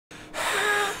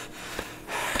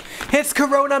It's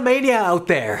Corona Mania out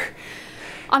there!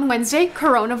 On Wednesday,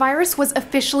 coronavirus was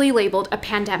officially labeled a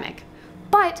pandemic.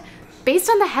 But based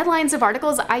on the headlines of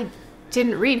articles I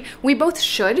didn't read, we both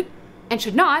should and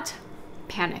should not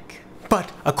panic.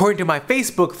 But according to my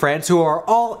Facebook friends who are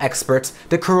all experts,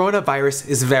 the coronavirus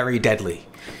is very deadly.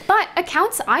 But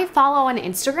accounts I follow on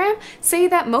Instagram say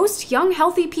that most young,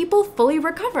 healthy people fully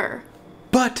recover.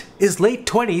 But is late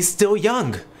 20s still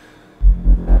young?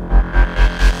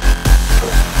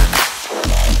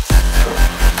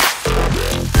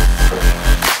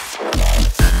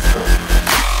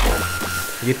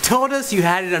 You told us you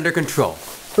had it under control,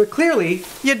 but clearly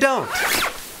you don't.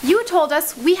 You told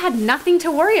us we had nothing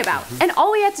to worry about, and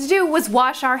all we had to do was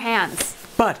wash our hands.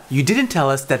 But you didn't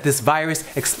tell us that this virus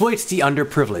exploits the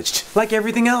underprivileged, like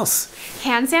everything else.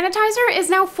 Hand sanitizer is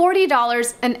now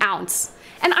 $40 an ounce,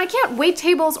 and I can't wait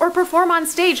tables or perform on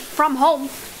stage from home.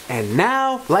 And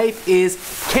now life is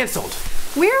canceled.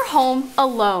 We're home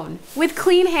alone, with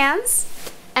clean hands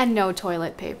and no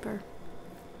toilet paper.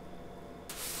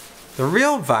 The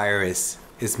real virus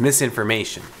is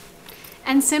misinformation.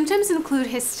 And symptoms include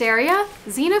hysteria,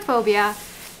 xenophobia,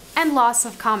 and loss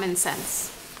of common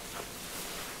sense.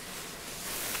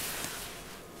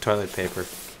 Toilet paper.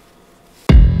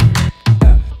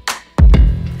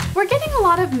 We're getting a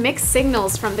lot of mixed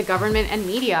signals from the government and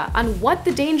media on what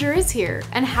the danger is here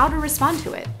and how to respond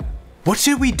to it. What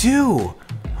should we do?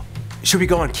 Should we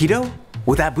go on keto?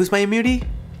 Will that boost my immunity?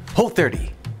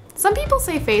 Whole30. Some people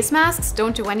say face masks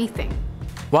don't do anything.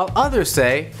 While others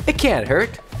say it can't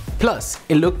hurt. Plus,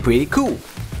 it looked pretty cool.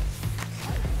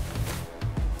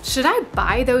 Should I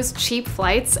buy those cheap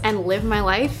flights and live my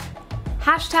life?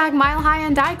 Hashtag Mile High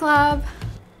and Die Club.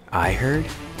 I heard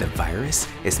the virus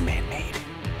is man-made.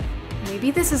 Maybe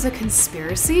this is a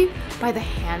conspiracy by the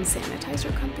hand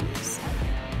sanitizer companies.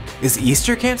 Is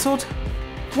Easter canceled?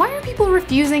 Why are people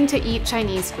refusing to eat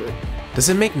Chinese food? Does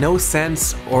it make no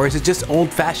sense, or is it just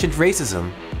old-fashioned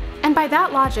racism? And by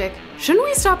that logic, shouldn't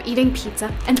we stop eating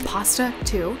pizza and pasta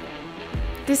too?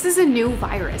 This is a new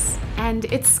virus, and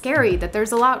it's scary that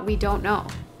there's a lot we don't know.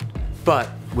 But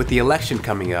with the election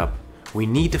coming up, we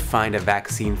need to find a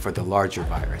vaccine for the larger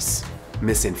virus,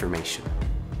 misinformation,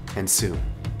 and soon.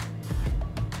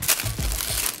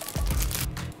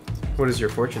 What does your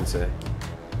fortune say?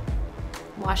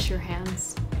 Wash your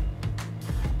hands.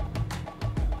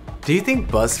 Do you think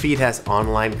BuzzFeed has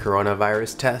online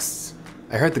coronavirus tests?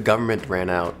 I heard the government ran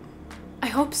out. I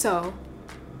hope so.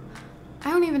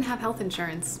 I don't even have health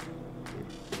insurance.